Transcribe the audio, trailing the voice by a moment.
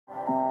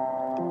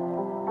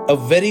A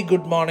very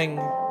good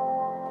morning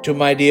to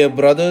my dear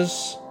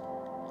brothers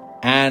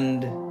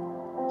and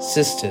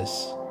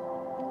sisters.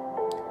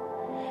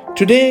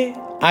 Today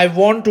I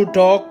want to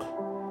talk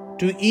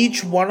to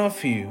each one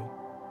of you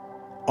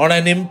on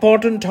an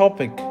important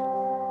topic,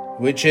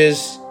 which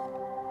is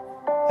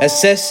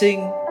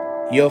assessing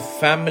your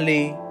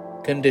family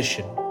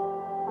condition.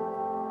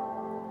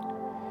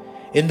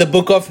 In the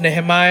book of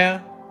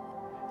Nehemiah,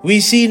 we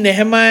see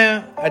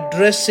Nehemiah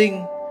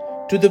addressing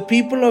to the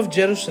people of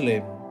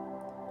Jerusalem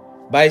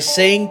by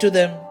saying to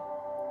them,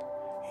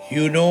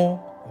 "You know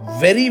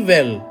very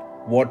well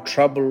what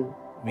trouble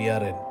we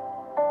are in.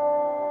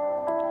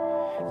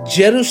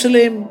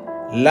 Jerusalem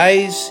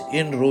lies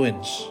in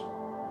ruins,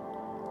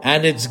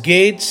 and its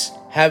gates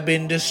have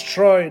been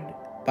destroyed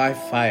by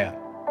fire.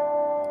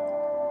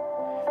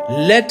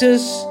 Let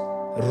us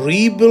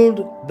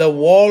rebuild the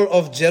wall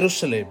of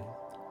Jerusalem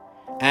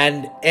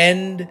and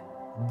end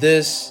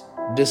this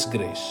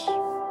disgrace."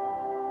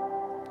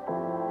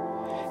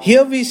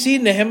 Here we see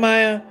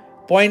Nehemiah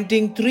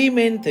pointing three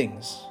main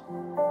things.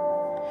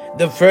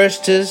 The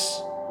first is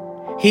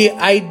he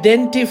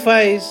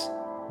identifies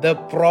the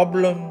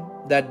problem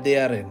that they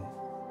are in.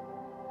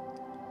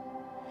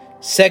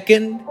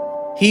 Second,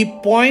 he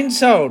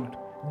points out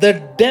the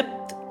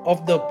depth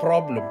of the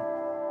problem.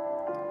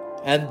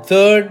 And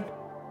third,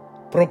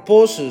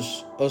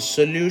 proposes a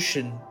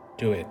solution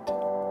to it.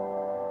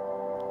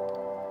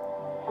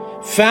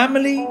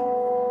 Family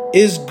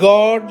is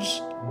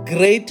God's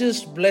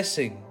greatest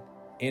blessing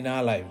in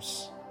our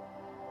lives.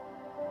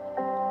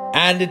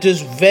 And it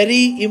is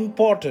very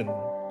important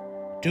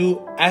to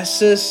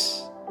assess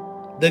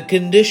the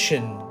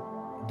condition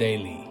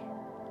daily.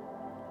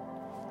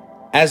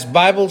 As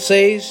Bible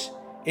says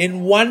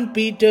in 1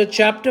 Peter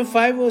chapter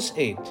 5 verse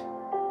 8,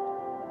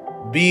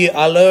 "Be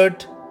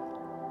alert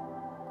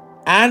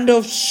and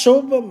of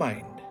sober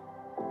mind.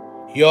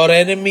 Your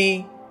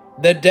enemy,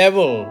 the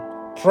devil,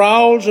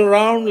 prowls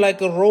around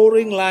like a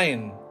roaring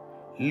lion,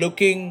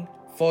 looking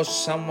for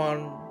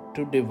someone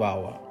to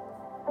devour."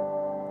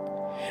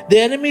 The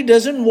enemy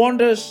doesn't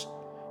want us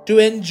to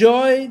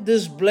enjoy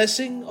this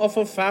blessing of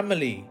a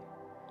family,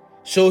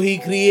 so he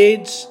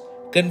creates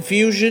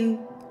confusion,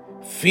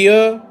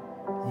 fear,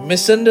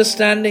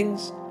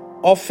 misunderstandings,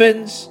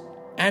 offense,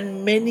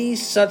 and many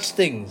such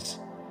things,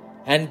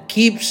 and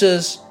keeps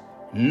us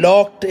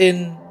locked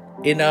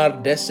in our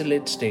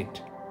desolate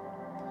state.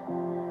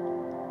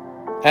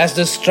 As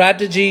the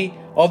strategy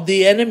of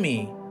the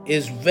enemy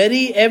is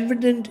very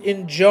evident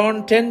in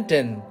John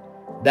 10:10,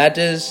 that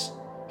is,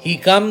 he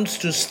comes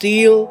to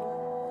steal,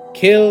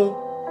 kill,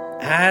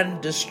 and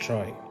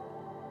destroy.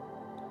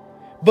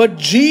 But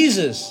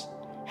Jesus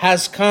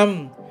has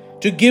come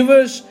to give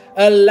us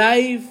a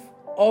life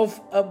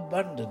of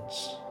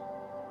abundance.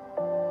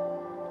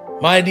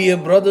 My dear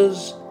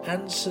brothers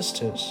and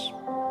sisters,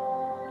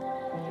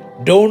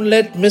 don't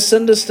let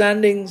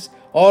misunderstandings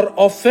or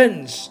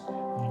offense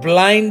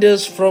blind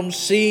us from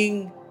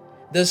seeing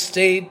the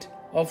state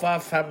of our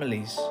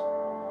families.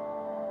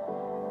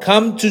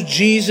 Come to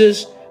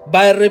Jesus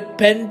by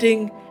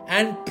repenting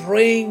and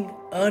praying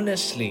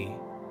earnestly,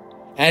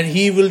 and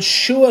He will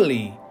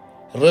surely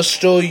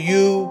restore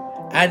you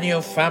and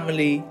your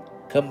family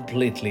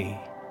completely.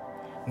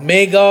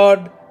 May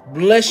God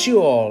bless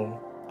you all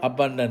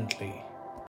abundantly.